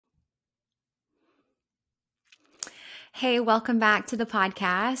Hey, welcome back to the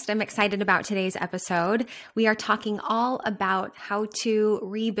podcast. I'm excited about today's episode. We are talking all about how to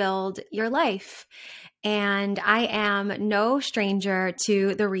rebuild your life. And I am no stranger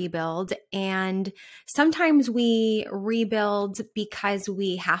to the rebuild. And sometimes we rebuild because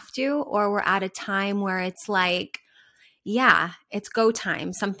we have to, or we're at a time where it's like, yeah, it's go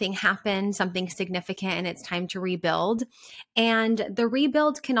time. Something happened, something significant, and it's time to rebuild. And the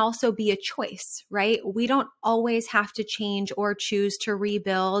rebuild can also be a choice, right? We don't always have to change or choose to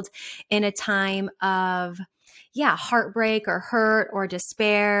rebuild in a time of heartbreak or hurt or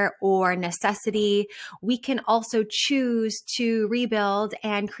despair or necessity. We can also choose to rebuild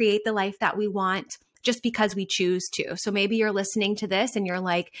and create the life that we want just because we choose to. So maybe you're listening to this and you're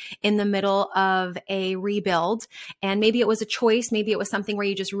like in the middle of a rebuild, and maybe it was a choice. Maybe it was something where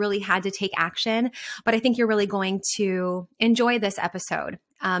you just really had to take action, but I think you're really going to enjoy this episode.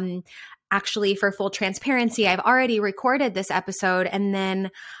 Actually, for full transparency, I've already recorded this episode and then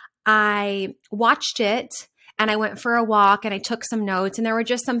I watched it and I went for a walk and I took some notes, and there were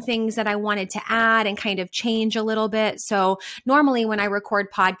just some things that I wanted to add and kind of change a little bit. So normally when I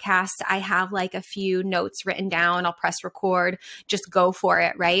record podcasts, I have like a few notes written down. I'll press record, just go for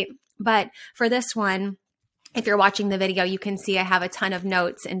it, right? But for this one, if you're watching the video, you can see I have a ton of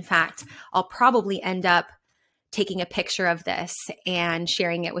notes. In fact, I'll probably end up taking a picture of this and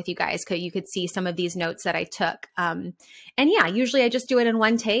sharing it with you guys, because you could see some of these notes that I took. Usually I just do it in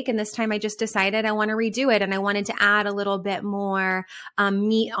one take. And this time I just decided I want to redo it. And I wanted to add a little bit more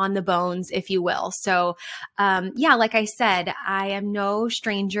meat on the bones, if you will. So like I said, I am no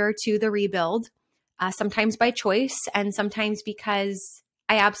stranger to the rebuild, sometimes by choice and sometimes because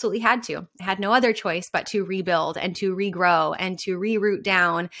I absolutely had to. I had no other choice but to rebuild and to regrow and to reroot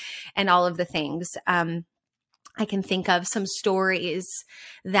down and all of the things. I can think of some stories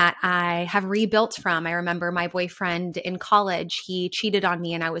that I have rebuilt from. I remember my boyfriend in college, he cheated on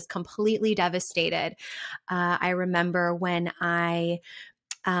me and I was completely devastated. I remember when I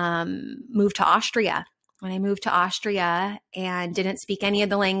moved to Austria. When I moved to Austria and didn't speak any of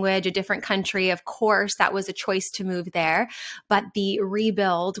the language, a different country, of course, that was a choice to move there. But the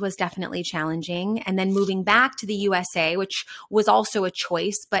rebuild was definitely challenging. And then moving back to the USA, which was also a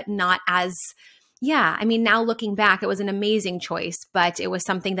choice, but not as now looking back, it was an amazing choice, but it was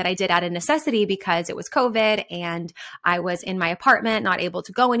something that I did out of necessity because it was COVID and I was in my apartment, not able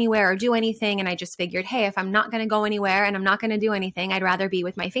to go anywhere or do anything. And I just figured, hey, if I'm not going to go anywhere and I'm not going to do anything, I'd rather be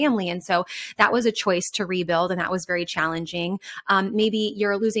with my family. And so that was a choice to rebuild, and that was very challenging. Maybe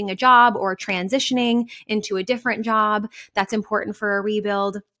you're losing a job or transitioning into a different job. That's important for a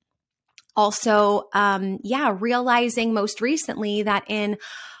rebuild. Also, realizing most recently that in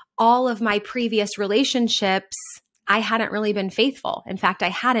all of my previous relationships, I hadn't really been faithful. In fact, I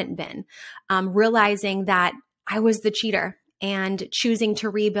hadn't been. Realizing that I was the cheater and choosing to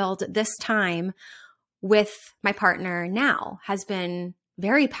rebuild this time with my partner now has been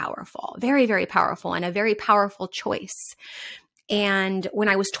very powerful, very, very powerful, and a very powerful choice. And when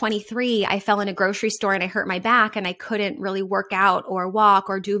I was 23, I fell in a grocery store and I hurt my back and I couldn't really work out or walk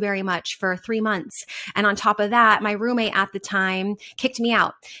or do very much for 3 months. And on top of that, my roommate at the time kicked me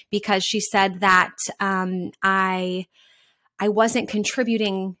out because she said that I wasn't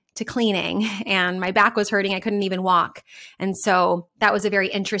contributing to cleaning and my back was hurting. I couldn't even walk. And so that was a very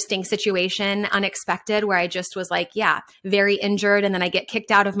interesting situation, unexpected, where I just was like, very injured. And then I get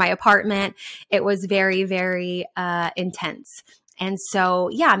kicked out of my apartment. It was very, very intense. And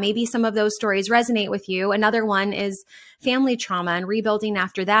so, maybe some of those stories resonate with you. Another one is family trauma and rebuilding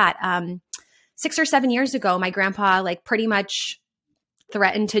after that. 6 or 7 years ago, my grandpa pretty much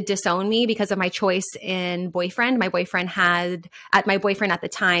threatened to disown me because of my choice in boyfriend. My boyfriend at the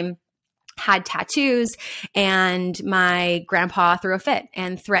time had tattoos, and my grandpa threw a fit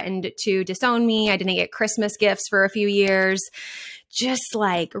and threatened to disown me. I didn't get Christmas gifts for a few years. Just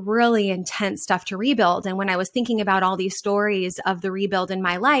really intense stuff to rebuild. And when I was thinking about all these stories of the rebuild in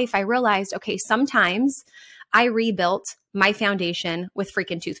my life, I realized, okay, sometimes I rebuilt my foundation with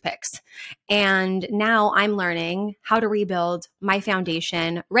freaking toothpicks. And now I'm learning how to rebuild my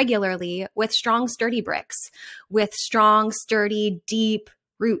foundation regularly with strong, sturdy bricks, with strong, sturdy, deep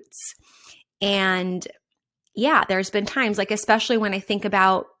roots. And there's been times, especially when I think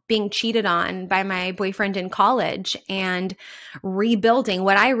about being cheated on by my boyfriend in college and rebuilding,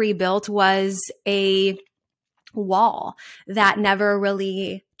 what I rebuilt was a wall that never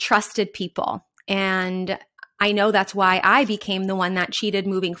really trusted people. And I know that's why I became the one that cheated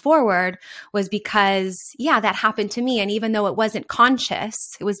moving forward, was because, yeah, that happened to me. And even though it wasn't conscious,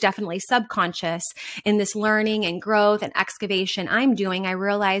 it was definitely subconscious in this learning and growth and excavation I'm doing. I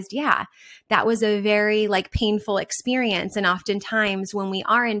realized, yeah, that was a very like painful experience. And oftentimes when we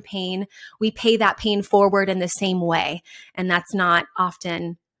are in pain, we pay that pain forward in the same way. And that's not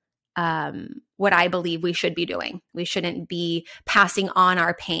often what I believe we should be doing. We shouldn't be passing on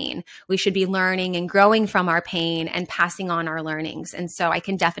our pain. We should be learning and growing from our pain and passing on our learnings. And so I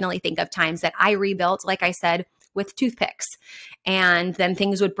can definitely think of times that I rebuilt, like I said, with toothpicks, and then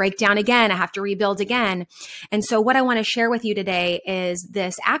things would break down again. I have to rebuild again. And so what I want to share with you today is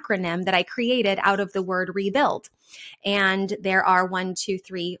this acronym that I created out of the word rebuild. And there are 1, 2,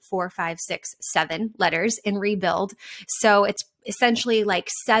 3, 4, 5, 6, 7 letters in rebuild. So it's essentially like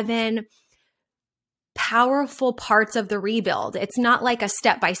 7 powerful parts of the rebuild. It's not like a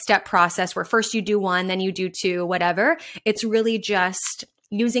step-by-step process where first you do 1, then you do 2, whatever. It's really just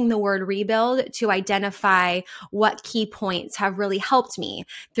using the word rebuild to identify what key points have really helped me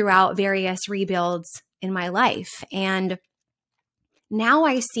throughout various rebuilds in my life. And now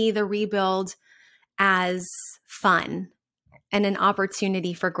I see the rebuild as fun and an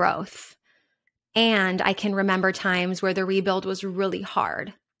opportunity for growth. And I can remember times where the rebuild was really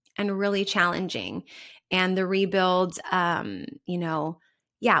hard and really challenging. And the rebuild, was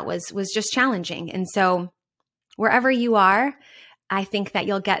just challenging. And so wherever you are, I think that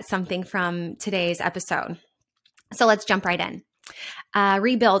you'll get something from today's episode. So let's jump right in.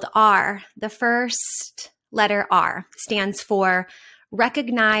 Rebuild, R. The first letter R stands for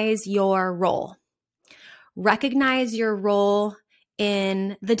recognize your role. Recognize your role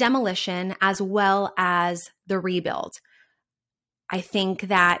in the demolition as well as the rebuild. I think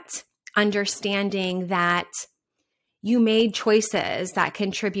that understanding that you made choices that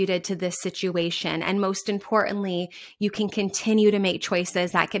contributed to this situation. And most importantly, you can continue to make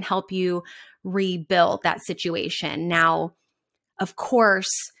choices that can help you rebuild that situation. Now, of course,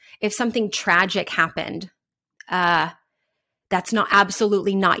 if something tragic happened, that's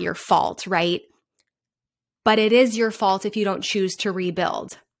absolutely not your fault, right? But it is your fault if you don't choose to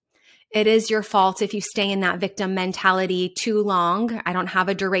rebuild. It is your fault if you stay in that victim mentality too long. I don't have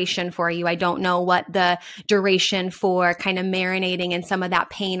a duration for you. I don't know what the duration for kind of marinating in some of that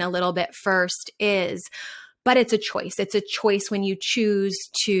pain a little bit first is, but it's a choice. It's a choice when you choose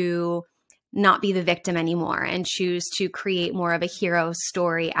to not be the victim anymore and choose to create more of a hero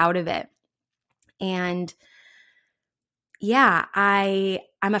story out of it. And yeah,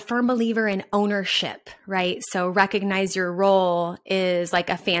 I'm a firm believer in ownership, right? So recognize your role is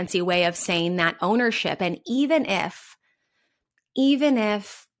like a fancy way of saying that ownership. And even if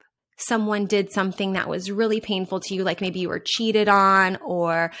someone did something that was really painful to you, like maybe you were cheated on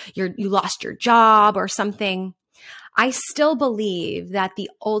or you lost your job or something, I still believe that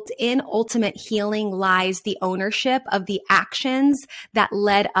in ultimate healing lies the ownership of the actions that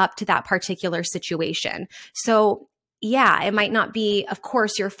led up to that particular situation. So yeah, it might not be, of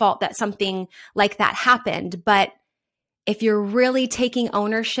course, your fault that something like that happened, but if you're really taking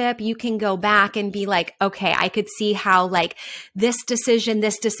ownership, you can go back and be like, okay, I could see how like this decision,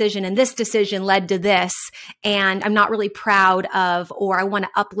 and this decision led to this, and I'm not really proud of, or I want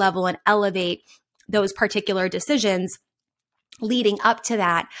to up level and elevate those particular decisions leading up to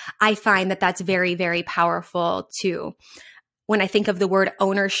that. I find that that's very, very powerful too. When I think of the word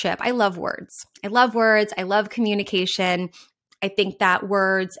ownership, I love words. I love communication. I think that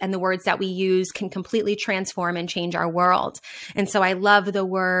words and the words that we use can completely transform and change our world. And so I love the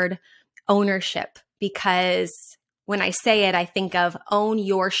word ownership because when I say it, I think of own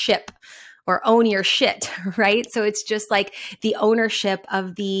your ship or own your shit, right? So it's just like the ownership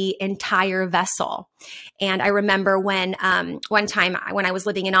of the entire vessel. And I remember when one time when I was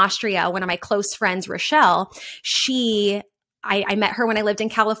living in Austria, one of my close friends, Rochelle, I met her when I lived in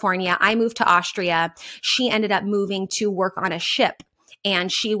California. I moved to Austria. She ended up moving to work on a ship.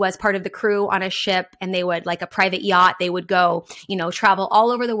 And she was part of the crew on a ship, and they would, like a private yacht, they would go, travel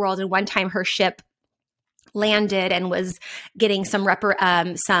all over the world. And one time her ship landed and was getting some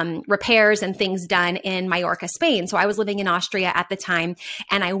repairs and things done in Mallorca, Spain. So I was living in Austria at the time,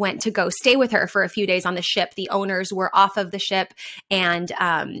 and I went to go stay with her for a few days on the ship. The owners were off of the ship, and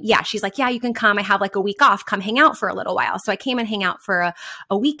she's like, yeah, you can come. I have like a week off. Come hang out for a little while. So I came and hang out for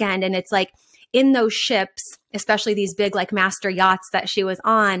a weekend, and it's like in those ships, especially these big like master yachts that she was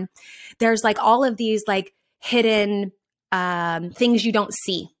on, there's like all of these like hidden things you don't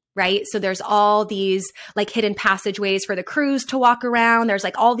see. Right? So there's all these like hidden passageways for the crews to walk around. There's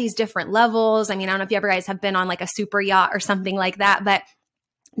like all these different levels. I mean, I don't know if you ever guys have been on like a super yacht or something like that, but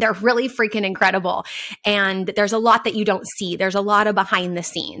They're really freaking incredible. And there's a lot that you don't see. There's a lot of behind the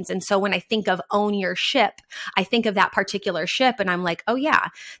scenes. And so when I think of own your ship, I think of that particular ship and I'm like, oh yeah,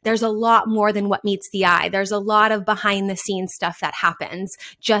 there's a lot more than what meets the eye. There's a lot of behind the scenes stuff that happens,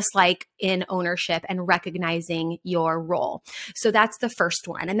 just like in ownership and recognizing your role. So that's the first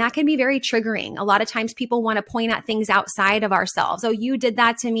one. And that can be very triggering. A lot of times people want to point at things outside of ourselves. Oh, you did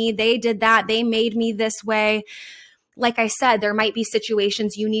that to me. They did that. They made me this way. Like I said, there might be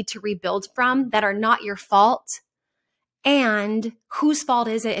situations you need to rebuild from that are not your fault. And whose fault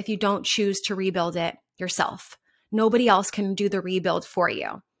is it if you don't choose to rebuild it yourself? Nobody else can do the rebuild for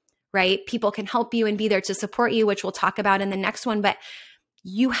you, right? People can help you and be there to support you, which we'll talk about in the next one, but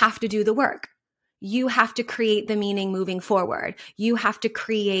you have to do the work. You have to create the meaning moving forward. You have to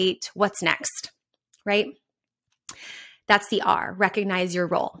create what's next, right? That's the R, recognize your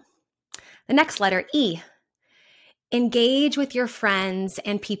role. The next letter, E. Engage with your friends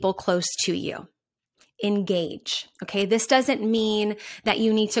and people close to you. Engage. Okay. This doesn't mean that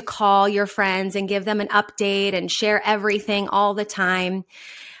you need to call your friends and give them an update and share everything all the time.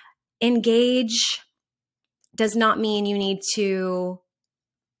 Engage does not mean you need to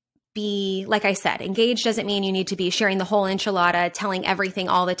be, like I said, engaged doesn't mean you need to be sharing the whole enchilada, telling everything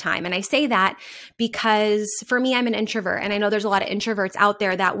all the time. And I say that because for me, I'm an introvert. And I know there's a lot of introverts out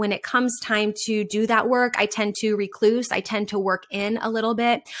there that when it comes time to do that work, I tend to recluse. I tend to work in a little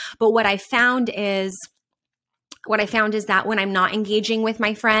bit. But what I found is that when I'm not engaging with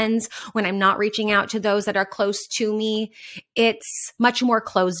my friends, when I'm not reaching out to those that are close to me, it's much more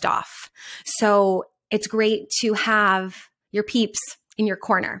closed off. So it's great to have your peeps in your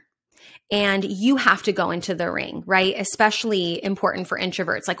corner. And you have to go into the ring, right? Especially important for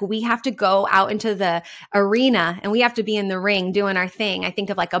introverts. Like we have to go out into the arena and we have to be in the ring doing our thing. I think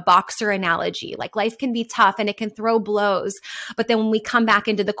of like a boxer analogy. Like life can be tough and it can throw blows. But then when we come back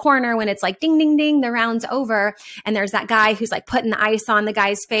into the corner, when it's like ding, ding, ding, the round's over. And there's that guy who's like putting the ice on the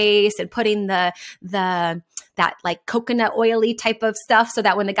guy's face and putting that like coconut oily type of stuff so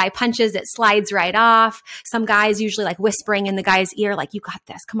that when the guy punches, it slides right off. Some guys usually like whispering in the guy's ear, like, you got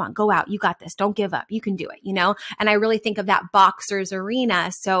this. Come on, go out. You got this. Don't give up. You can do it, you know? And I really think of that boxer's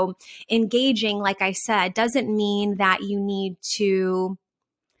arena. So engaging, like I said, doesn't mean that you need to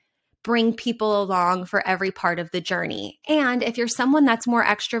bring people along for every part of the journey. And if you're someone that's more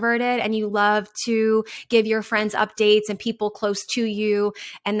extroverted and you love to give your friends updates and people close to you,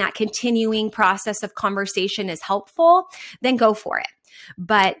 and that continuing process of conversation is helpful, then go for it.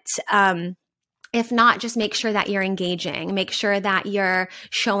 But if not, just make sure that you're engaging, make sure that you're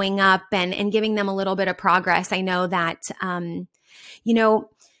showing up and giving them a little bit of progress. I know that,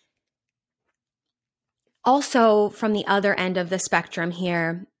 also from the other end of the spectrum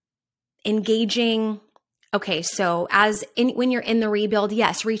here, engaging. Okay, so when you're in the rebuild,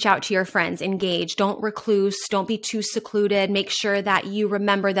 yes, reach out to your friends, engage, don't recluse, don't be too secluded. Make sure that you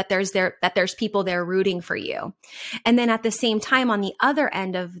remember that there's people there rooting for you. And then at the same time, on the other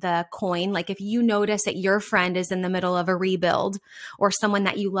end of the coin, like if you notice that your friend is in the middle of a rebuild or someone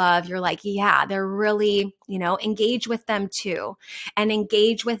that you love, you're like, yeah, they're really, engage with them too, and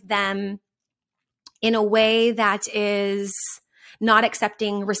engage with them in a way that is not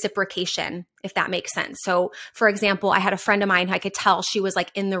accepting reciprocation, if that makes sense. So for example, I had a friend of mine who I could tell she was like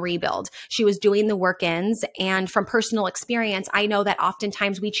in the rebuild. She was doing the work-ins. And from personal experience, I know that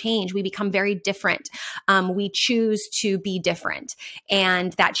oftentimes we change. We become very different. We choose to be different.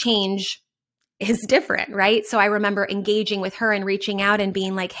 And that change is different, right? So I remember engaging with her and reaching out and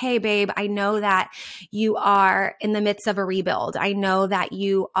being like, hey, babe, I know that you are in the midst of a rebuild. I know that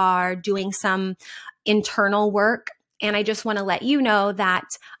you are doing some internal work. And I just want to let you know that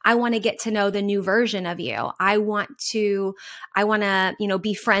I want to get to know the new version of you. I want to,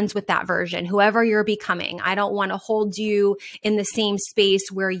 be friends with that version, whoever you're becoming. I don't want to hold you in the same space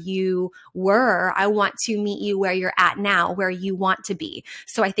where you were. I want to meet you where you're at now, where you want to be.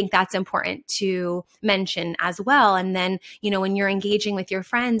 So I think that's important to mention as well. And then, when you're engaging with your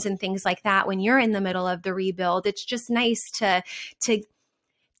friends and things like that, when you're in the middle of the rebuild, it's just nice to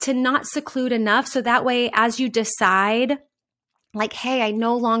not seclude enough. So that way, as you decide, like, hey, I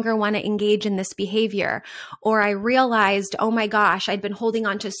no longer want to engage in this behavior, or I realized, oh my gosh, I'd been holding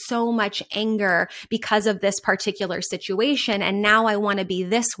on to so much anger because of this particular situation, and now I want to be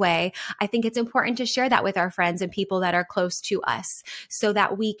this way. I think it's important to share that with our friends and people that are close to us so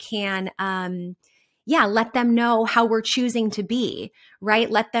that we can, let them know how we're choosing to be, right?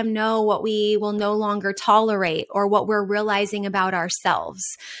 Let them know what we will no longer tolerate or what we're realizing about ourselves.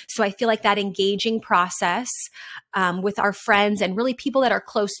 So I feel like that engaging process with our friends and really people that are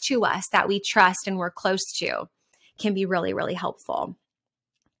close to us, that we trust and we're close to, can be really, really helpful.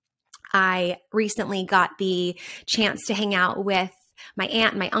 I recently got the chance to hang out with my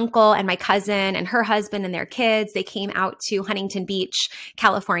aunt, my uncle, and my cousin and her husband and their kids. They came out to Huntington Beach,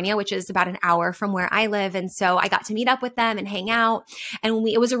 California, which is about an hour from where I live. And so I got to meet up with them and hang out. And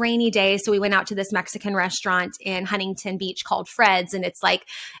it was a rainy day, so we went out to this Mexican restaurant in Huntington Beach called Fred's. And it's like,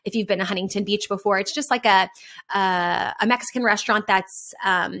 if you've been to Huntington Beach before, it's just like a Mexican restaurant that's,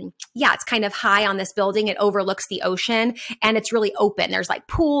 it's kind of high on this building. It overlooks the ocean and it's really open. There's like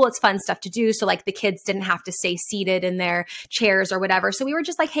pool, it's fun stuff to do. So like the kids didn't have to stay seated in their chairs or whatever. So we were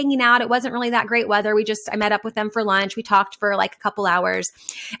just like hanging out. It wasn't really that great weather. I met up with them for lunch. We talked for like a couple hours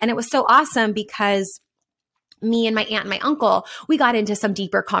and it was so awesome because me and my aunt and my uncle, we got into some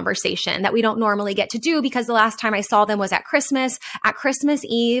deeper conversation that we don't normally get to do because the last time I saw them was at Christmas. At Christmas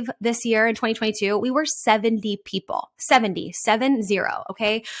Eve this year in 2022, we were 70 people, 70,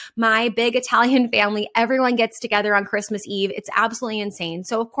 okay? My big Italian family, everyone gets together on Christmas Eve. It's absolutely insane.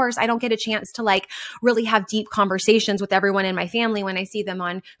 So of course I don't get a chance to like really have deep conversations with everyone in my family when I see them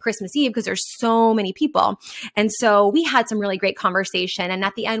on Christmas Eve because there's so many people. And so we had some really great conversation. And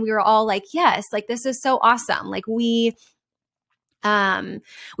at the end we were all like, yes, like this is so awesome. Like we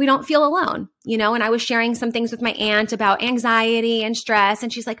don't feel alone, and I was sharing some things with my aunt about anxiety and stress.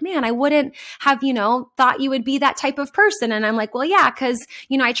 And she's like, man, I wouldn't have, thought you would be that type of person. And I'm like, well, yeah, because,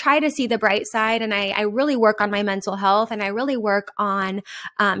 I try to see the bright side and I really work on my mental health and I really work on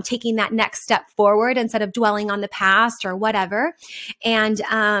taking that next step forward instead of dwelling on the past or whatever. And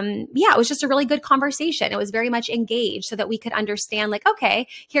it was just a really good conversation. It was very much engaged so that we could understand like, okay,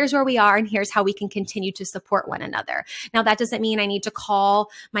 here's where we are and here's how we can continue to support one another. Now, that doesn't mean I need to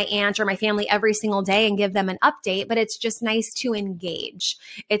call my aunt or my family every single day and give them an update, but it's just nice to engage.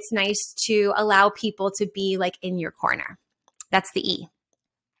 It's nice to allow people to be like in your corner. That's the E.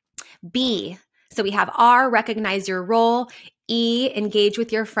 B, so we have R, recognize your role. E, engage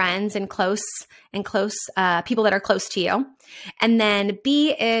with your friends and close people that are close to you. And then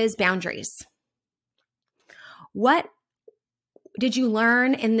B is boundaries. What did you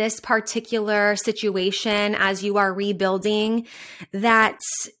learn in this particular situation as you are rebuilding that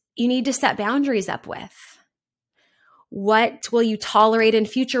you need to set boundaries up with? What will you tolerate in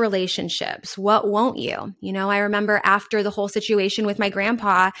future relationships? What won't you? I remember after the whole situation with my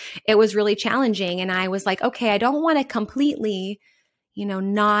grandpa, it was really challenging. And I was like, okay, I don't want to completely,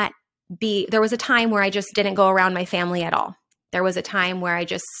 not be, there was a time where I just didn't go around my family at all. There was a time where I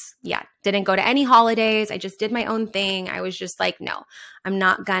just, didn't go to any holidays. I just did my own thing. I was just like, no, I'm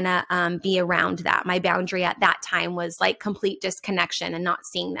not gonna be around that. My boundary at that time was like complete disconnection and not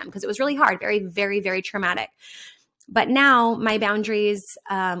seeing them because it was really hard, very, very, very traumatic. But now my boundaries,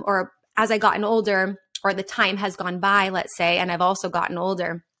 or as I gotten older, or the time has gone by, let's say, and I've also gotten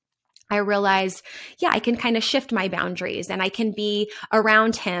older, I realized, I can kind of shift my boundaries and I can be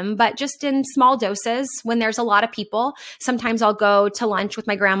around him, but just in small doses when there's a lot of people. Sometimes I'll go to lunch with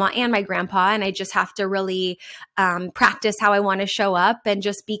my grandma and my grandpa, and I just have to really practice how I want to show up and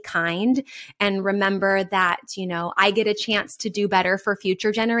just be kind and remember that, I get a chance to do better for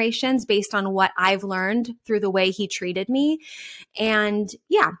future generations based on what I've learned through the way he treated me. And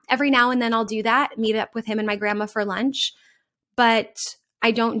every now and then I'll do that, meet up with him and my grandma for lunch, but I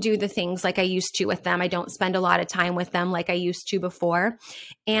don't do the things like I used to with them. I don't spend a lot of time with them like I used to before.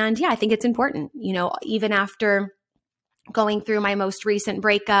 And I think it's important, even after going through my most recent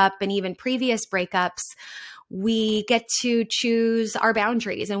breakup and even previous breakups, we get to choose our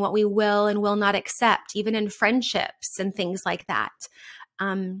boundaries and what we will and will not accept, even in friendships and things like that.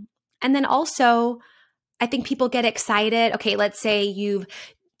 And then also, I think people get excited. Okay, let's say you've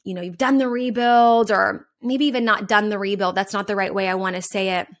done the rebuild, or maybe even not done the rebuild. That's not the right way I want to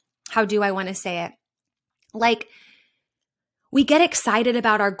say it. How do I want to say it? Like, we get excited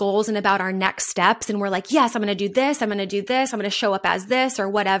about our goals and about our next steps. And we're like, yes, I'm going to do this. I'm going to do this. I'm going to show up as this or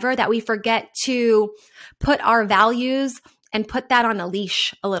whatever, that we forget to put our values and put that on a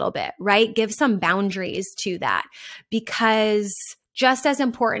leash a little bit, right? Give some boundaries to that, because just as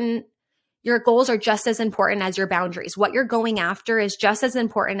important, your goals are just as important as your boundaries. What you're going after is just as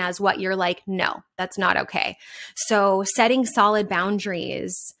important as what you're like, no, that's not okay. So setting solid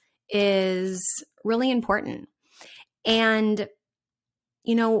boundaries is really important. And,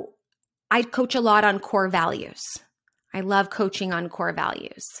 I coach a lot on core values. I love coaching on core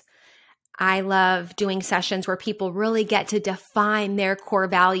values. I love doing sessions where people really get to define their core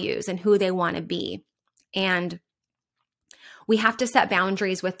values and who they want to be. And we have to set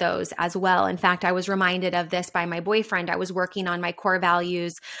boundaries with those as well. In fact, I was reminded of this by my boyfriend. I was working on my core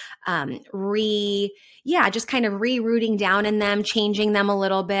values, just kind of re-rooting down in them, changing them a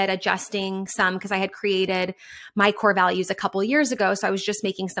little bit, adjusting some, because I had created my core values a couple years ago. So I was just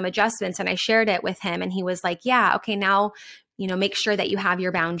making some adjustments, and I shared it with him, and he was like, yeah, okay, now, make sure that you have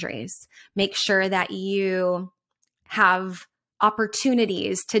your boundaries. Make sure that you have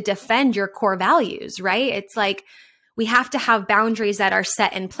opportunities to defend your core values, right? It's like we have to have boundaries that are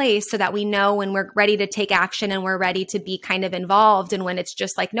set in place so that we know when we're ready to take action and we're ready to be kind of involved, and when it's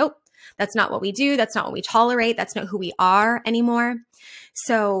just like, nope, that's not what we do. That's not what we tolerate. That's not who we are anymore.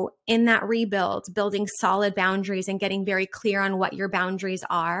 So in that rebuild, building solid boundaries and getting very clear on what your boundaries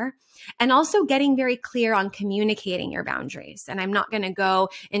are, and also getting very clear on communicating your boundaries. And I'm not going to go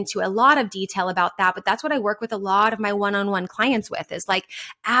into a lot of detail about that, but that's what I work with a lot of my one-on-one clients with, is like,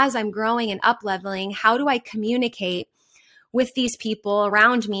 as I'm growing and up-leveling, how do I communicate with these people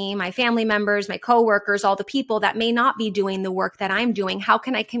around me, my family members, my coworkers, all the people that may not be doing the work that I'm doing? How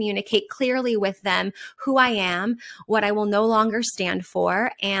can I communicate clearly with them who I am, what I will no longer stand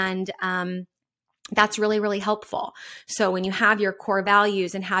for? And that's really, really helpful. So when you have your core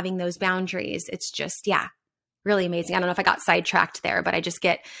values and having those boundaries, it's just, really amazing. I don't know if I got sidetracked there, but I just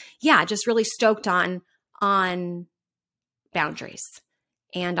get, just really stoked on boundaries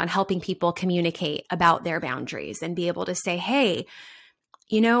and on helping people communicate about their boundaries and be able to say, hey,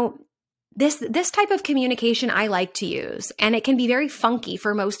 this type of communication I like to use, and it can be very funky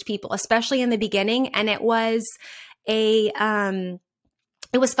for most people, especially in the beginning. And it was funky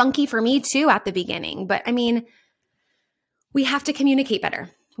for me too at the beginning, but I mean, we have to communicate better.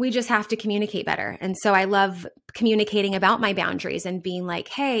 We just have to communicate better. And so I love communicating about my boundaries and being like,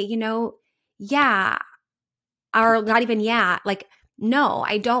 hey, or not even like, no,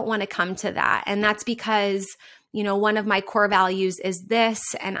 I don't want to come to that. And that's because, one of my core values is this.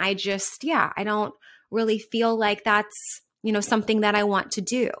 And I just, I don't really feel like that's, something that I want to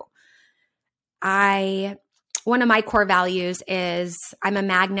do. One of my core values is I'm a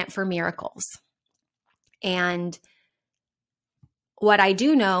magnet for miracles. And what I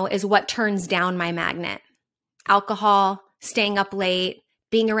do know is what turns down my magnet: alcohol, staying up late,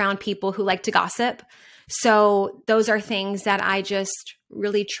 being around people who like to gossip. So those are things that I just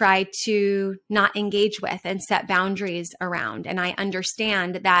really try to not engage with and set boundaries around. And I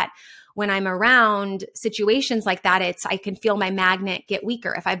understand that when I'm around situations like that, I can feel my magnet get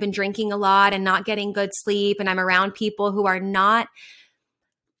weaker. If I've been drinking a lot and not getting good sleep, and I'm around people who are not,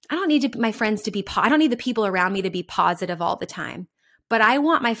 I don't need the people around me to be positive all the time. But I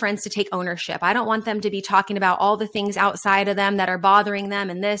want my friends to take ownership. I don't want them to be talking about all the things outside of them that are bothering them,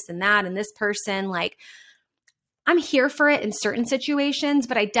 and this and that and this person. Like, I'm here for it in certain situations,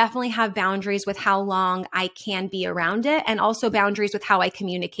 but I definitely have boundaries with how long I can be around it, and also boundaries with how I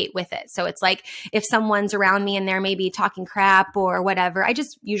communicate with it. So it's like, if someone's around me and they're maybe talking crap or whatever, I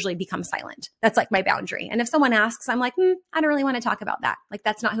just usually become silent. That's like my boundary. And if someone asks, I'm like, I don't really want to talk about that. Like,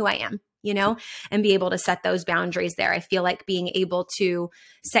 that's not who I am, and be able to set those boundaries there. I feel like being able to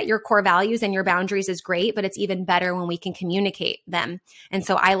set your core values and your boundaries is great, but it's even better when we can communicate them. And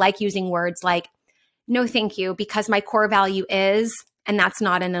so I like using words like, no, thank you, because my core value is, and that's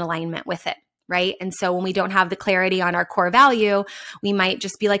not in alignment with it, right? And so when we don't have the clarity on our core value, we might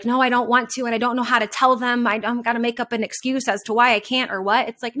just be like, no, I don't want to, and I don't know how to tell them. I'm got to make up an excuse as to why I can't or what.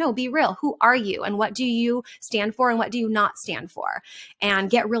 It's like, no, be real. Who are you, and what do you stand for, and what do you not stand for? And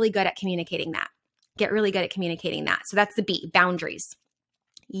get really good at communicating that. So that's the B, boundaries.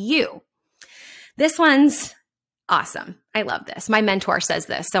 U. This one's awesome. I love this. My mentor says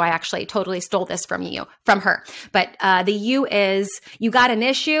this, so I actually totally stole this from her. But the U is, you got an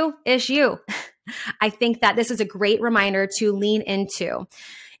issue? Issue. I think that this is a great reminder to lean into,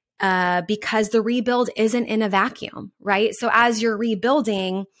 because the rebuild isn't in a vacuum, right? So as you're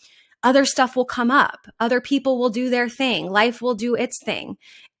rebuilding, other stuff will come up. Other people will do their thing. Life will do its thing.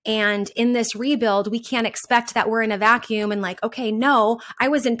 And in this rebuild, we can't expect that we're in a vacuum and like, okay, no, I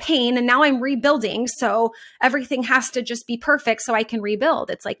was in pain and now I'm rebuilding, so everything has to just be perfect so I can rebuild.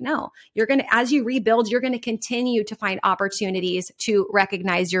 It's like, no, as you rebuild, you're going to continue to find opportunities to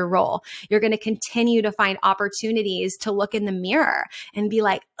recognize your role. You're going to continue to find opportunities to look in the mirror and be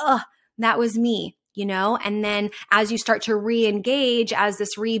like, that was me. And then as you start to re-engage as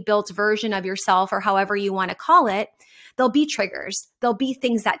this rebuilt version of yourself, or however you want to call it, there'll be triggers. There'll be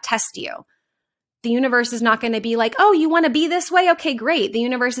things that test you. The universe is not going to be like, oh, you want to be this way? Okay, great. The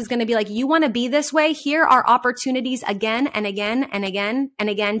universe is going to be like, you want to be this way? Here are opportunities again and again and again and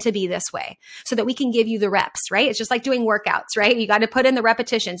again to be this way, so that we can give you the reps, right? It's just like doing workouts, right? You got to put in the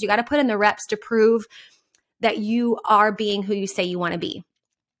repetitions. You got to put in the reps to prove that you are being who you say you want to be.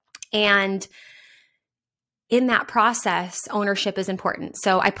 And in that process, ownership is important.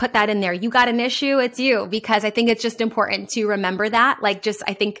 So I put that in there. You got an issue, it's you, because I think it's just important to remember that. Like, just,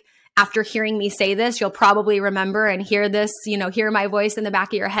 I think after hearing me say this, you'll probably remember and hear this, hear my voice in the back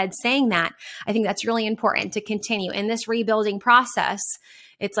of your head saying that. I think that's really important to continue in this rebuilding process.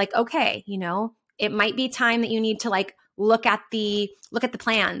 It's like, okay, it might be time that you need to like look at the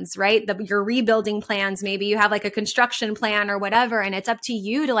plans, right? Your rebuilding plans. Maybe you have like a construction plan or whatever, and it's up to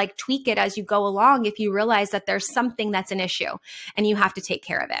you to like tweak it as you go along if you realize that there's something that's an issue and you have to take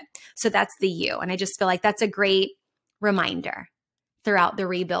care of it. So that's the you. And I just feel like that's a great reminder throughout the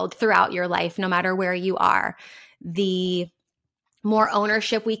rebuild, throughout your life, no matter where you are. The more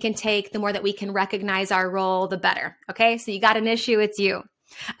ownership we can take, the more that we can recognize our role, the better. Okay, so you got an issue, it's you.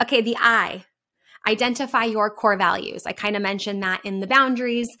 Okay, the I. Identify your core values. I kind of mentioned that in the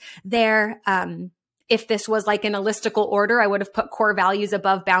boundaries there. If this was like in a listicle order, I would have put core values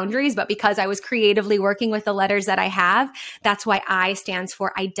above boundaries, but because I was creatively working with the letters that I have, that's why I stands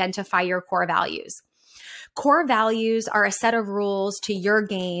for identify your core values. Core values are a set of rules to your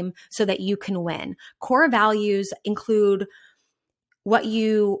game so that you can win. Core values include what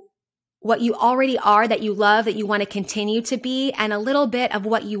you already are, that you love, that you want to continue to be, and a little bit of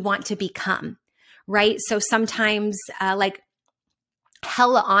what you want to become. Right? So sometimes like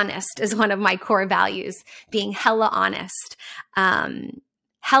hella honest is one of my core values, being hella honest.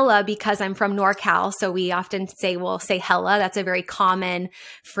 Hella because I'm from NorCal. So we often we'll say hella. That's a very common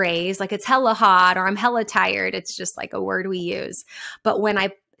phrase. Like it's hella hot or I'm hella tired. It's just like a word we use. But when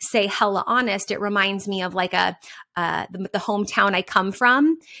I say hella honest, it reminds me of like the hometown I come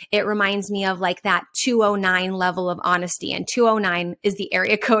from. It reminds me of like that 209 level of honesty, and 209 is the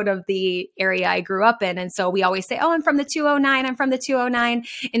area code of the area I grew up in. And so we always say, oh, I'm from the 209. I'm from the 209.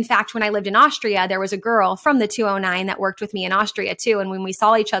 In fact, when I lived in Austria, there was a girl from the 209 that worked with me in Austria too. And when we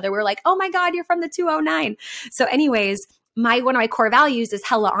saw each other, we were like, oh my God, you're from the 209. So anyways, one of my core values is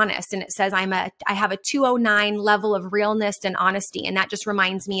hella honest. And it says I have a 209 level of realness and honesty. And that just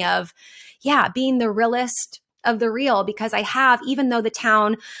reminds me of, being the realest of the real, because I have, even though the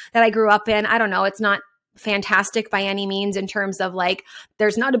town that I grew up in, I don't know, it's not fantastic by any means in terms of like,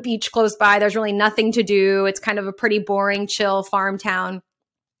 there's not a beach close by. There's really nothing to do. It's kind of a pretty boring, chill farm town.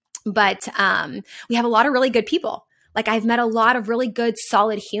 But we have a lot of really good people. Like I've met a lot of really good,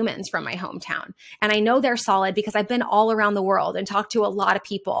 solid humans from my hometown. And I know they're solid because I've been all around the world and talked to a lot of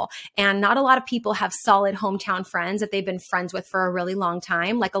people. And not a lot of people have solid hometown friends that they've been friends with for a really long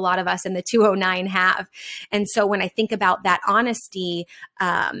time, like a lot of us in the 209 have. And so when I think about that honesty,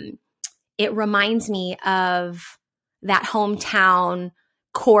 it reminds me of that hometown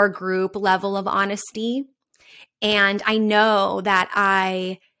core group level of honesty. And I know that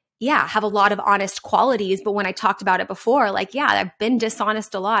I have a lot of honest qualities. But when I talked about it before, like, I've been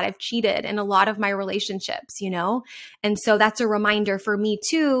dishonest a lot. I've cheated in a lot of my relationships, And so that's a reminder for me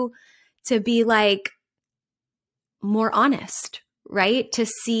too, to be like more honest, right? To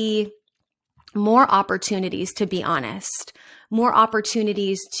see more opportunities to be honest, more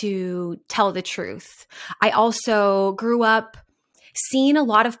opportunities to tell the truth. I also grew up seeing a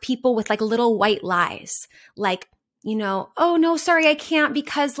lot of people with like little white lies, like, oh no, sorry, I can't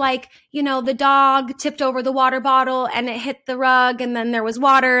because like, the dog tipped over the water bottle and it hit the rug and then there was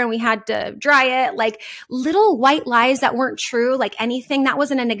water and we had to dry it. Like little white lies that weren't true, like anything. That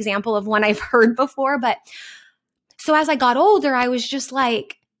wasn't an example of one I've heard before. But so as I got older, I was just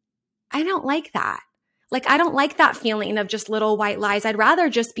like, I don't like that. Like, I don't like that feeling of just little white lies. I'd rather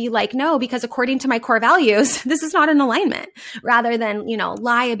just be like, no, because according to my core values, this is not in alignment, rather than,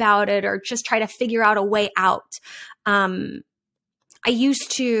 lie about it or just try to figure out a way out. I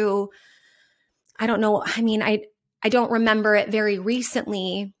used to, I don't know. I mean, I don't remember it very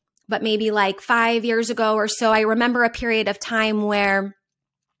recently, but maybe like 5 years ago or so, I remember a period of time where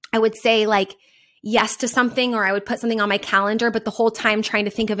I would say like yes to something, or I would put something on my calendar, but the whole time trying to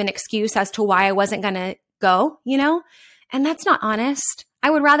think of an excuse as to why I wasn't going to go, and that's not honest.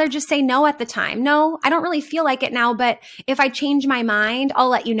 I would rather just say no at the time. No, I don't really feel like it now, but if I change my mind, I'll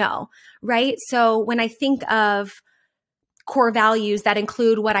let you know, right? So when I think of core values that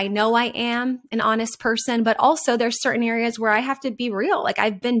include what I know I am, an honest person, but also there's certain areas where I have to be real. Like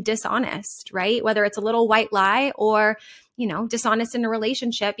I've been dishonest, right? Whether it's a little white lie or, dishonest in a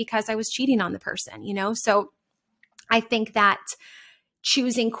relationship because I was cheating on the person, So I think that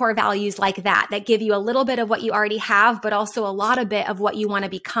choosing core values like that give you a little bit of what you already have, but also a lot of bit of what you want to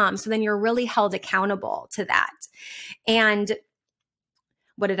become. So then you're really held accountable to that. And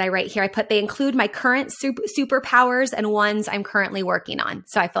what did I write here? I put, they include my current superpowers and ones I'm currently working on.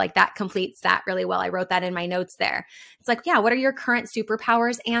 So I feel like that completes that really well. I wrote that in my notes there. It's like, yeah, what are your current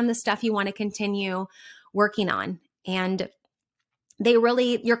superpowers and the stuff you want to continue working on? And they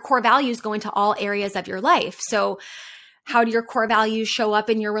really, your core values go into all areas of your life. So how do your core values show up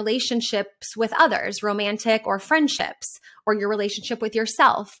in your relationships with others, romantic or friendships, or your relationship with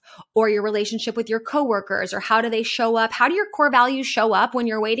yourself, or your relationship with your coworkers, or how do they show up? How do your core values show up when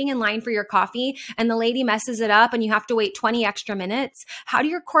you're waiting in line for your coffee and the lady messes it up and you have to wait 20 extra minutes? How do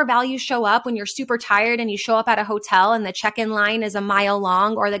your core values show up when you're super tired and you show up at a hotel and the check-in line is a mile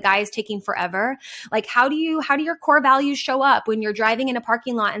long or the guy is taking forever? Like, how do your core values show up when you're driving in a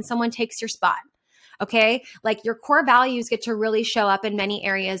parking lot and someone takes your spot? Okay. Like, your core values get to really show up in many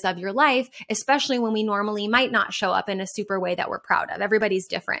areas of your life, especially when we normally might not show up in a super way that we're proud of. Everybody's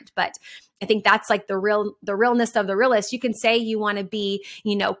different, but I think that's like the realness of the realist. You can say you want to be,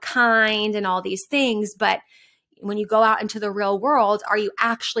 kind and all these things, but when you go out into the real world, are you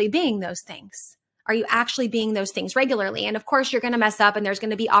actually being those things? Are you actually being those things regularly? And of course, you're going to mess up and there's going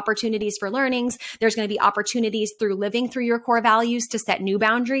to be opportunities for learnings. There's going to be opportunities through living through your core values to set new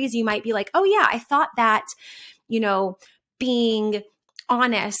boundaries. You might be like, oh yeah, I thought that, being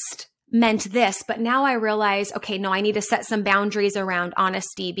honest meant this, but now I realize, okay, no, I need to set some boundaries around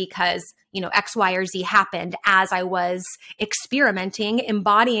honesty because, X, Y, or Z happened as I was experimenting,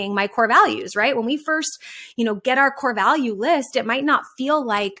 embodying my core values, right? When we first, get our core value list, it might not feel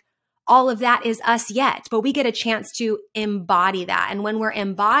like all of that is us yet, but we get a chance to embody that. And when we're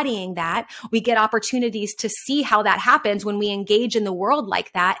embodying that, we get opportunities to see how that happens when we engage in the world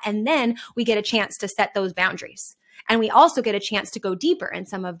like that. And then we get a chance to set those boundaries. And we also get a chance to go deeper in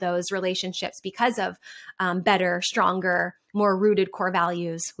some of those relationships because of better, stronger, more rooted core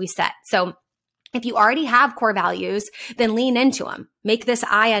values we set. So if you already have core values, then lean into them. Make this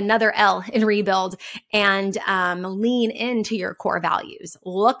I another L in Rebuild and lean into your core values.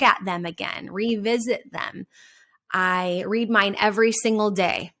 Look at them again, revisit them. I read mine every single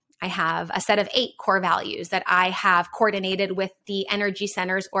day. I have a set of 8 core values that I have coordinated with the energy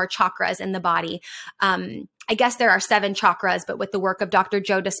centers or chakras in the body. I guess there are 7 chakras, but with the work of Dr.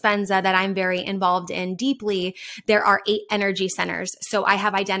 Joe Dispenza that I'm very involved in deeply, there are 8 energy centers. So I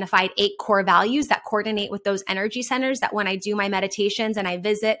have identified 8 core values that coordinate with those energy centers that when I do my meditations and I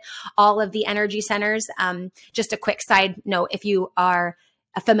visit all of the energy centers, just a quick side note, if you are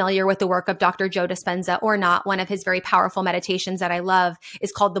familiar with the work of Dr. Joe Dispenza or not, one of his very powerful meditations that I love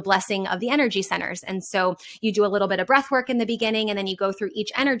is called the Blessing of the Energy Centers. And so you do a little bit of breath work in the beginning, and then you go through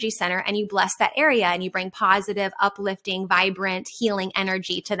each energy center and you bless that area and you bring positive, uplifting, vibrant, healing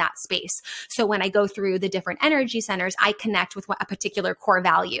energy to that space. So when I go through the different energy centers, I connect with a particular core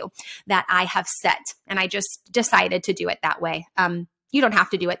value that I have set. And I just decided to do it that way. You don't have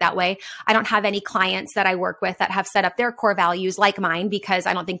to do it that way. I don't have any clients that I work with that have set up their core values like mine because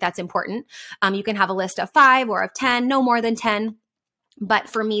I don't think that's important. You can have a list of 5 or of 10, no more than 10. But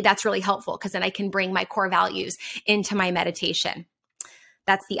for me, that's really helpful because then I can bring my core values into my meditation.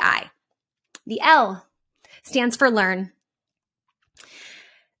 That's the I. The L stands for learn.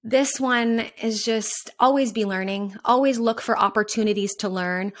 This one is just always be learning, always look for opportunities to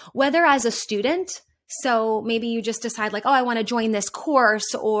learn, whether as a student. So maybe you just decide like, oh, I want to join this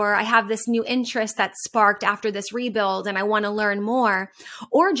course, or I have this new interest that's sparked after this rebuild and I want to learn more,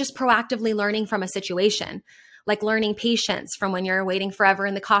 or just proactively learning from a situation, like learning patience from when you're waiting forever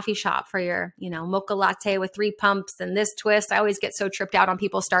in the coffee shop for your, mocha latte with 3 pumps and this twist. I always get so tripped out on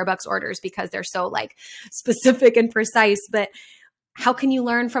people's Starbucks orders because they're so like specific and precise, but how can you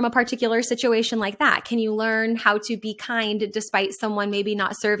learn from a particular situation like that? Can you learn how to be kind despite someone maybe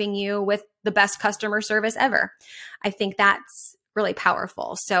not serving you with the best customer service ever? I think that's really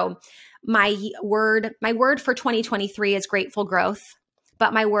powerful. So my word for 2023 is grateful growth.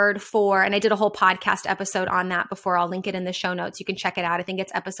 But my word for, and I did a whole podcast episode on that before. I'll link it in the show notes. You can check it out. I think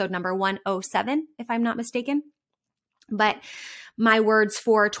it's episode number 107, if I'm not mistaken. But my words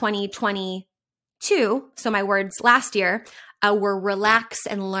for 2022, so my words last year, were relax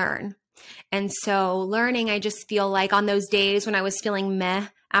and learn. And so learning, I just feel like on those days when I was feeling meh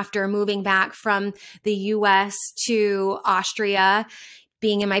after moving back from the US to Austria,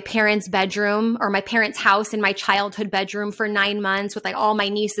 being in my parents' bedroom or my parents' house in my childhood bedroom for 9 months with like all my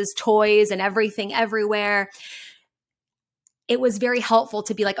niece's toys and everything everywhere, it was very helpful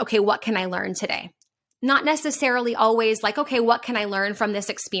to be like, okay, what can I learn today? Not necessarily always like, okay, what can I learn from this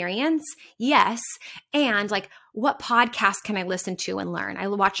experience? Yes. And like, what podcast can I listen to and learn? I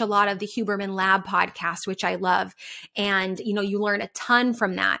watch a lot of the Huberman Lab podcast, which I love. And, you learn a ton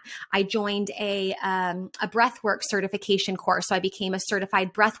from that. I joined a breathwork certification course. So I became a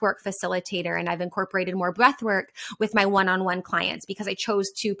certified breathwork facilitator, and I've incorporated more breathwork with my one-on-one clients because I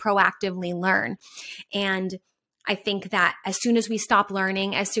chose to proactively learn. And I think that as soon as we stop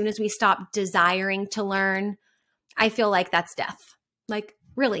learning, as soon as we stop desiring to learn, I feel like that's death. Like,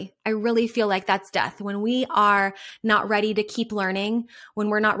 really, I really feel like that's death. When we are not ready to keep learning, when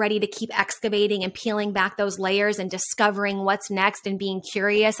we're not ready to keep excavating and peeling back those layers and discovering what's next and being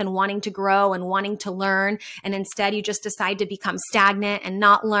curious and wanting to grow and wanting to learn, and instead you just decide to become stagnant and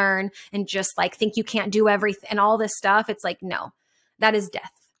not learn and just like think you can't do everything and all this stuff, it's like, no, that is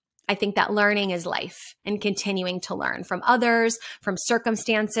death. I think that learning is life, and continuing to learn from others, from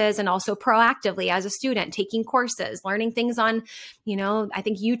circumstances, and also proactively as a student, taking courses, learning things on, I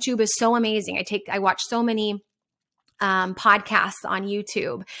think YouTube is so amazing. I watch so many podcasts on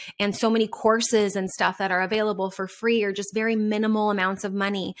YouTube and so many courses and stuff that are available for free or just very minimal amounts of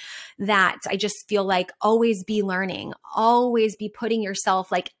money, that I just feel like always be learning, always be putting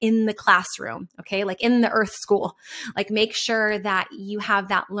yourself like in the classroom, okay? Like in the earth school, like make sure that you have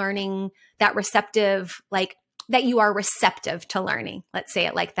that learning, that receptive, like that you are receptive to learning. Let's say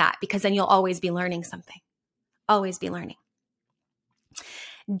it like that, because then you'll always be learning something, always be learning.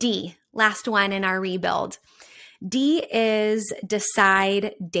 D, last one in our rebuild. D is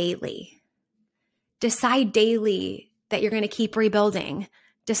decide daily. Decide daily that you're going to keep rebuilding.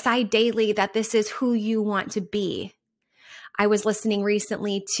 Decide daily that this is who you want to be. I was listening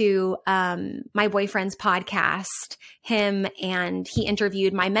recently to my boyfriend's podcast, and he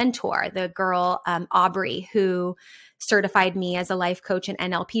interviewed my mentor, the girl, Aubrey, who certified me as a life coach and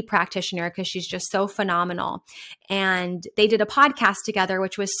NLP practitioner because she's just so phenomenal. And they did a podcast together,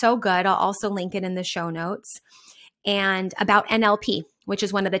 which was so good. I'll also link it in the show notes. And about NLP, which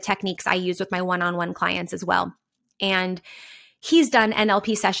is one of the techniques I use with my one-on-one clients as well. And he's done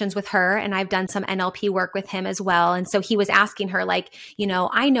NLP sessions with her, and I've done some NLP work with him as well. And so he was asking her, like,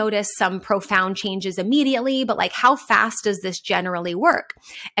 I noticed some profound changes immediately, but like, how fast does this generally work?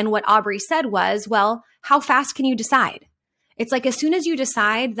 And what Aubrey said was, well, how fast can you decide? It's like, as soon as you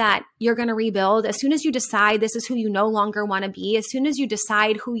decide that you're going to rebuild, as soon as you decide this is who you no longer want to be, as soon as you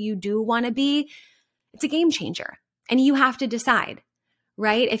decide who you do want to be, it's a game changer. And you have to decide,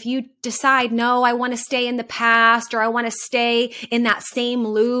 right? If you decide, no, I want to stay in the past, or I want to stay in that same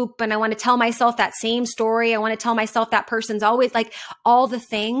loop, and I want to tell myself that same story, I want to tell myself that person's always like all the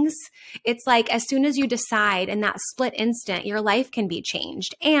things, it's like as soon as you decide in that split instant, your life can be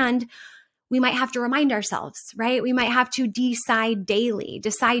changed. And we might have to remind ourselves, right? We might have to decide daily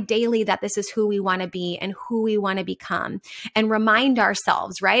that this is who we want to be and who we want to become, and remind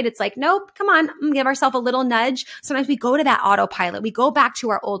ourselves, right? It's like, nope, come on, give ourselves a little nudge. Sometimes we go to that autopilot. We go back to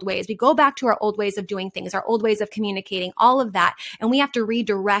our old ways. We go back to our old ways of doing things, our old ways of communicating, all of that. And we have to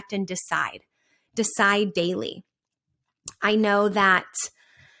redirect and decide daily. I know that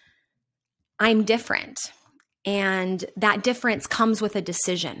I'm different, and that difference comes with a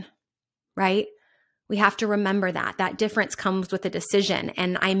decision. Right? We have to remember that difference comes with a decision,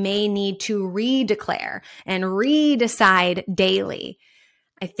 and I may need to redeclare and redecide daily.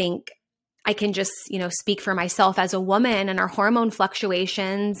 I think I can just, speak for myself as a woman and our hormone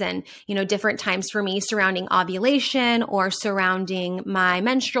fluctuations and, different times for me surrounding ovulation or surrounding my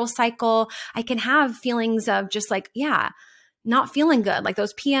menstrual cycle. I can have feelings of just like, not feeling good. Like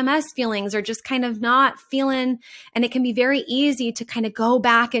those PMS feelings are just kind of not feeling, and it can be very easy to kind of go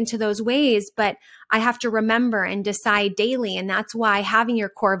back into those ways, but I have to remember and decide daily. And that's why having your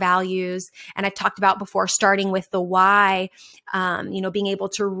core values, and I've talked about before, starting with the why, being able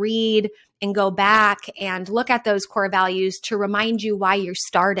to read and go back and look at those core values to remind you why you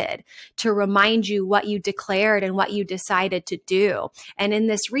started, to remind you what you declared and what you decided to do. And in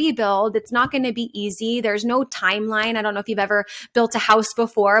this rebuild, it's not going to be easy. There's no timeline. I don't know if you've ever built a house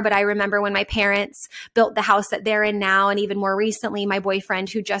before, but I remember when my parents built the house that they're in now, and even more recently, my boyfriend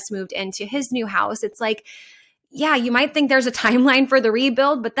who just moved into his new house. It's like, you might think there's a timeline for the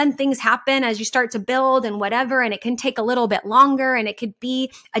rebuild, but then things happen as you start to build and whatever, and it can take a little bit longer, and it could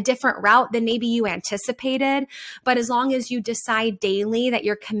be a different route than maybe you anticipated. But as long as you decide daily that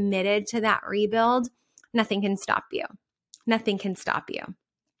you're committed to that rebuild, nothing can stop you. Nothing can stop you.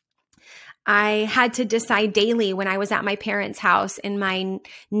 I had to decide daily when I was at my parents' house in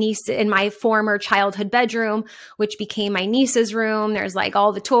my former childhood bedroom, which became my niece's room. There's like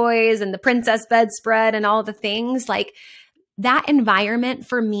all the toys and the princess bedspread and all the things. Like that environment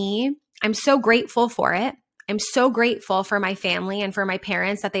for me, I'm so grateful for it. I'm so grateful for my family and for my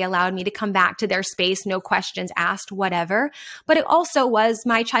parents that they allowed me to come back to their space, no questions asked, whatever. But it also was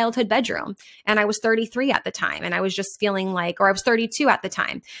my childhood bedroom. And I was 33 at the time. And I was just feeling like, or I was 32 at the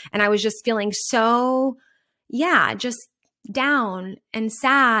time. And I was just feeling so, just down and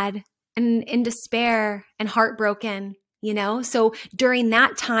sad and in despair and heartbroken. So during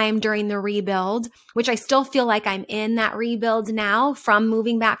that time, during the rebuild, which I still feel like I'm in that rebuild now from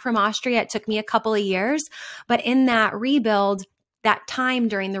moving back from Austria, it took me a couple of years, but in that rebuild, that time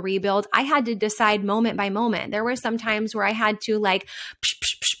during the rebuild, I had to decide moment by moment. There were some times where I had to like, psh,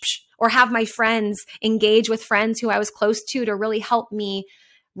 psh, psh, psh, or have my friends engage with friends who I was close to really help me,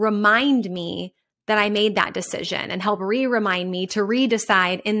 remind me that I made that decision and help remind me to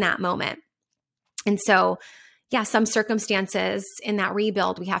redecide in that moment. And so some circumstances in that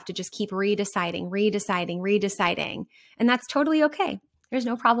rebuild, we have to just keep redeciding. And that's totally okay. There's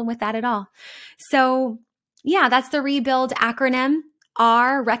no problem with that at all. So that's the R.E.B.U.L.D acronym.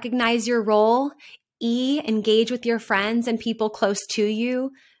 R, recognize your role. E, engage with your friends and people close to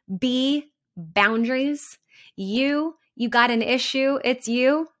you. B, boundaries. U, you got an issue, it's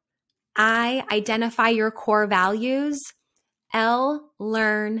you. I, identify your core values. L,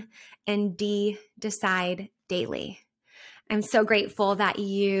 learn. And D, decide daily. I'm so grateful that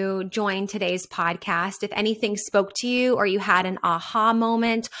you joined today's podcast. If anything spoke to you or you had an aha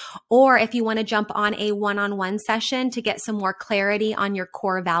moment, or if you want to jump on a one-on-one session to get some more clarity on your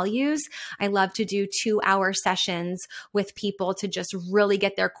core values, I love to do 2-hour sessions with people to just really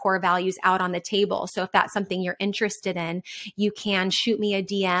get their core values out on the table. So if that's something you're interested in, you can shoot me a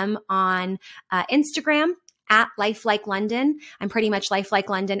DM on Instagram at Life Like London. I'm pretty much Life Like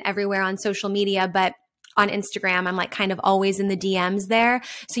London everywhere on social media, but on Instagram, I'm like kind of always in the DMs there.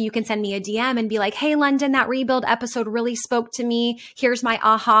 So you can send me a DM and be like, hey, London, that Rebuild episode really spoke to me. Here's my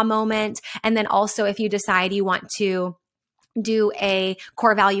aha moment. And then also if you decide you want to do a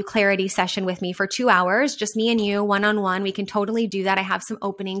core value clarity session with me for 2 hours, just me and you, one-on-one. We can totally do that. I have some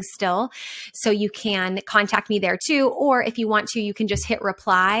openings still. So you can contact me there too. Or if you want to, you can just hit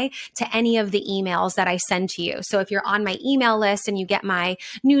reply to any of the emails that I send to you. So if you're on my email list and you get my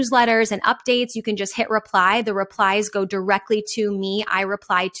newsletters and updates, you can just hit reply. The replies go directly to me. I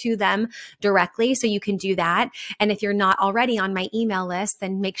reply to them directly. So you can do that. And if you're not already on my email list,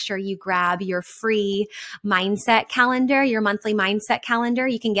 then make sure you grab your free mindset calendar, your monthly mindset calendar.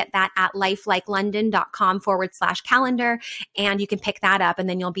 You can get that at lifelikelondon.com/calendar, and you can pick that up and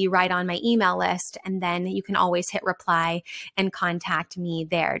then you'll be right on my email list. And then you can always hit reply and contact me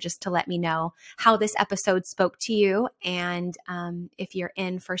there just to let me know how this episode spoke to you. And if you're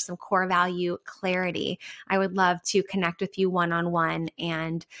in for some core value clarity, I would love to connect with you one-on-one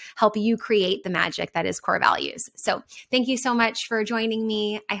and help you create the magic that is core values. So thank you so much for joining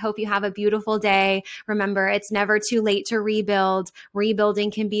me. I hope you have a beautiful day. Remember, it's never too late to rebuild.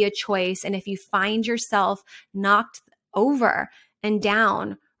 Rebuilding can be a choice. And if you find yourself knocked over and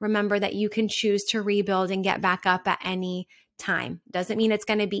down, remember that you can choose to rebuild and get back up at any time. Doesn't mean it's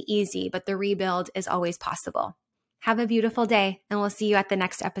going to be easy, but the rebuild is always possible. Have a beautiful day, and we'll see you at the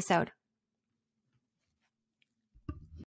next episode.